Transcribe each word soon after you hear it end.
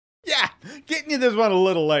Getting you this one a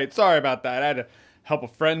little late. Sorry about that. I had to help a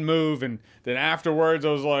friend move, and then afterwards I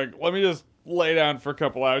was like, let me just lay down for a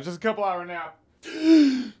couple hours. Just a couple hour nap.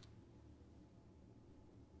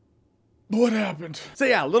 What happened? So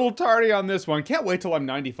yeah, a little tardy on this one. Can't wait till I'm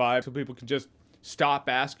 95 so people can just stop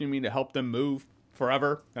asking me to help them move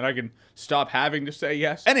forever, and I can stop having to say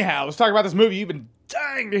yes. Anyhow, let's talk about this movie you've been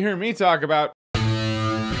dying to hear me talk about.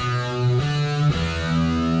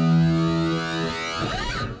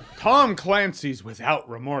 Tom Clancy's Without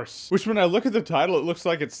Remorse. Which when I look at the title, it looks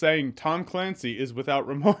like it's saying Tom Clancy is without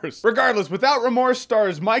remorse. Regardless, Without Remorse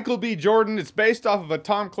stars Michael B. Jordan. It's based off of a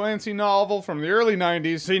Tom Clancy novel from the early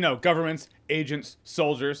 90s. So you know, governments, agents,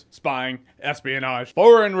 soldiers, spying, espionage,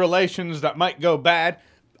 foreign relations that might go bad.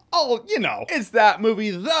 Oh, you know, it's that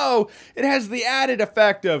movie, though it has the added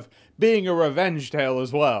effect of being a revenge tale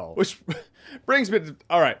as well. Which brings me to,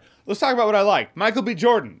 alright, let's talk about what I like. Michael B.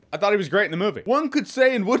 Jordan. I thought he was great in the movie. One could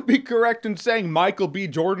say and would be correct in saying Michael B.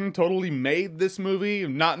 Jordan totally made this movie,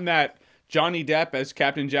 not in that Johnny Depp as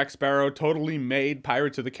Captain Jack Sparrow totally made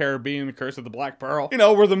Pirates of the Caribbean, The Curse of the Black Pearl. You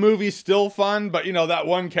know, where the movie's still fun, but you know, that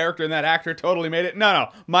one character and that actor totally made it. No.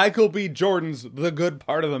 Michael B. Jordan's the good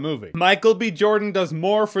part of the movie. Michael B. Jordan does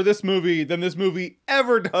more for this movie than this movie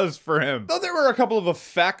ever does for him. Though there were a couple of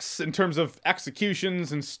effects in terms of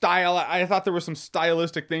executions and style. I thought there were some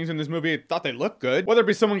stylistic things in this movie. I thought they looked good. Whether it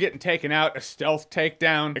be someone getting taken out, a stealth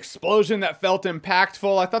takedown, explosion that felt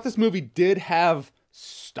impactful. I thought this movie did have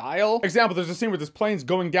style. Example, there's a scene where this plane's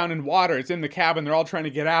going down in water. It's in the cabin. They're all trying to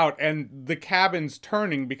get out, and the cabin's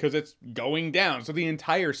turning because it's going down. So the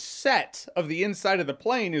entire set of the inside of the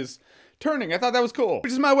plane is turning. I thought that was cool.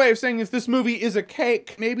 Which is my way of saying if this movie is a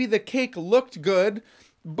cake, maybe the cake looked good,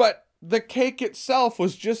 but the cake itself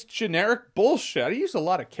was just generic bullshit. I use a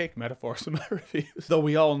lot of cake metaphors in my reviews, though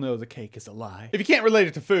we all know the cake is a lie. If you can't relate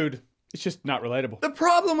it to food, it's just not relatable. The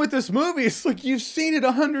problem with this movie is like you've seen it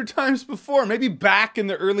 100 times before. Maybe back in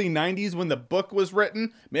the early 90s when the book was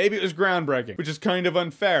written, maybe it was groundbreaking, which is kind of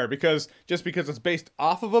unfair because just because it's based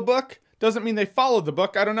off of a book doesn't mean they followed the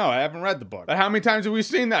book. I don't know. I haven't read the book. But how many times have we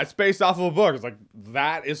seen that? It's based off of a book. It's like,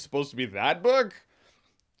 that is supposed to be that book?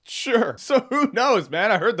 Sure. So who knows,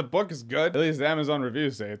 man? I heard the book is good. At least Amazon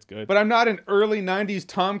reviews say it's good. But I'm not an early 90s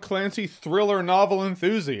Tom Clancy thriller novel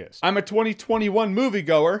enthusiast. I'm a 2021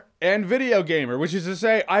 moviegoer and video gamer, which is to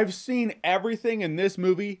say I've seen everything in this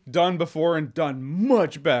movie done before and done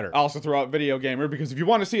much better. I also throw out video gamer because if you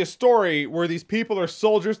want to see a story where these people are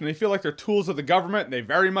soldiers and they feel like they're tools of the government, and they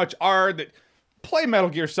very much are, that play Metal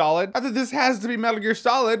Gear Solid. Not that this has to be Metal Gear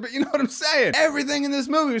Solid, but you know what I'm saying. Everything in this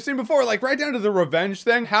movie we've seen before, like right down to the revenge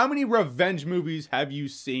thing. How many revenge movies have you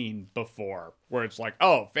seen before? Where it's like,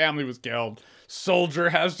 oh, family was killed, soldier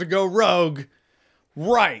has to go rogue.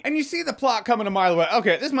 Right. And you see the plot coming a mile away.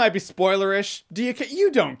 Okay, this might be spoilerish. Do you care? You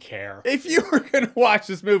don't care. If you were gonna watch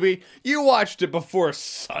this movie, you watched it before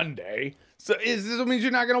Sunday. So this means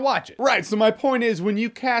you're not gonna watch it. Right, so my point is when you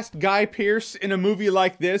cast Guy Pearce in a movie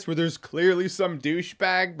like this where there's clearly some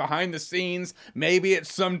douchebag behind the scenes, maybe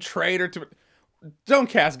it's some traitor to... Don't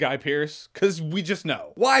cast Guy Pearce, because we just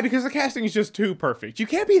know. Why? Because the casting is just too perfect. You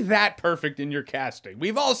can't be that perfect in your casting.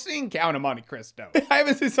 We've all seen Count of Monte Cristo. I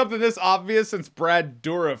haven't seen something this obvious since Brad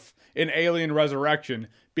Dourif in Alien Resurrection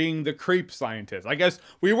being the creep scientist. I guess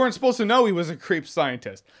we weren't supposed to know he was a creep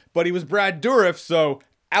scientist, but he was Brad Dourif, so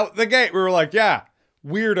out the gate we were like, yeah,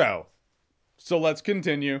 weirdo. So let's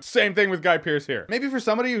continue. Same thing with Guy Pearce here. Maybe for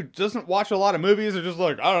somebody who doesn't watch a lot of movies or just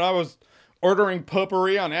like, I don't know, I was ordering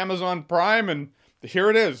potpourri on Amazon Prime and here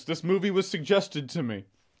it is. This movie was suggested to me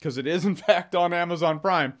because it is in fact on Amazon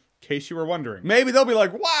Prime, in case you were wondering. Maybe they'll be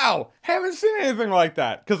like, wow, haven't seen anything like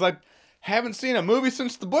that because I haven't seen a movie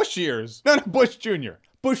since the Bush years. No, Bush Jr.,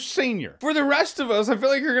 Bush Sr. For the rest of us, I feel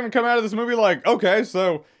like you're gonna come out of this movie like, okay,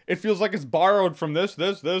 so it feels like it's borrowed from this,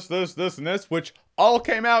 and this, which all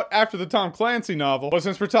came out after the Tom Clancy novel. But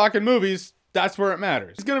since we're talking movies, that's where it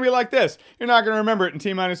matters. It's gonna be like this. You're not gonna remember it in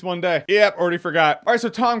T-minus 1 day. Yep, already forgot. All right, so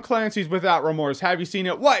Tom Clancy's Without Remorse. Have you seen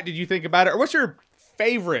it? What did you think about it? Or what's your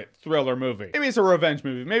favorite thriller movie? Maybe it's a revenge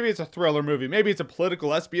movie. Maybe it's a thriller movie. Maybe it's a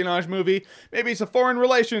political espionage movie. Maybe it's a foreign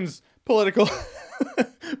relations political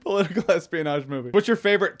espionage movie. What's your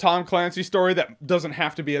favorite Tom Clancy story that doesn't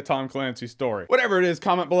have to be a Tom Clancy story? Whatever it is,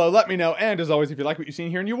 comment below, let me know. And as always, if you like what you've seen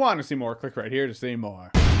here and you want to see more, click right here to see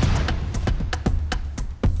more.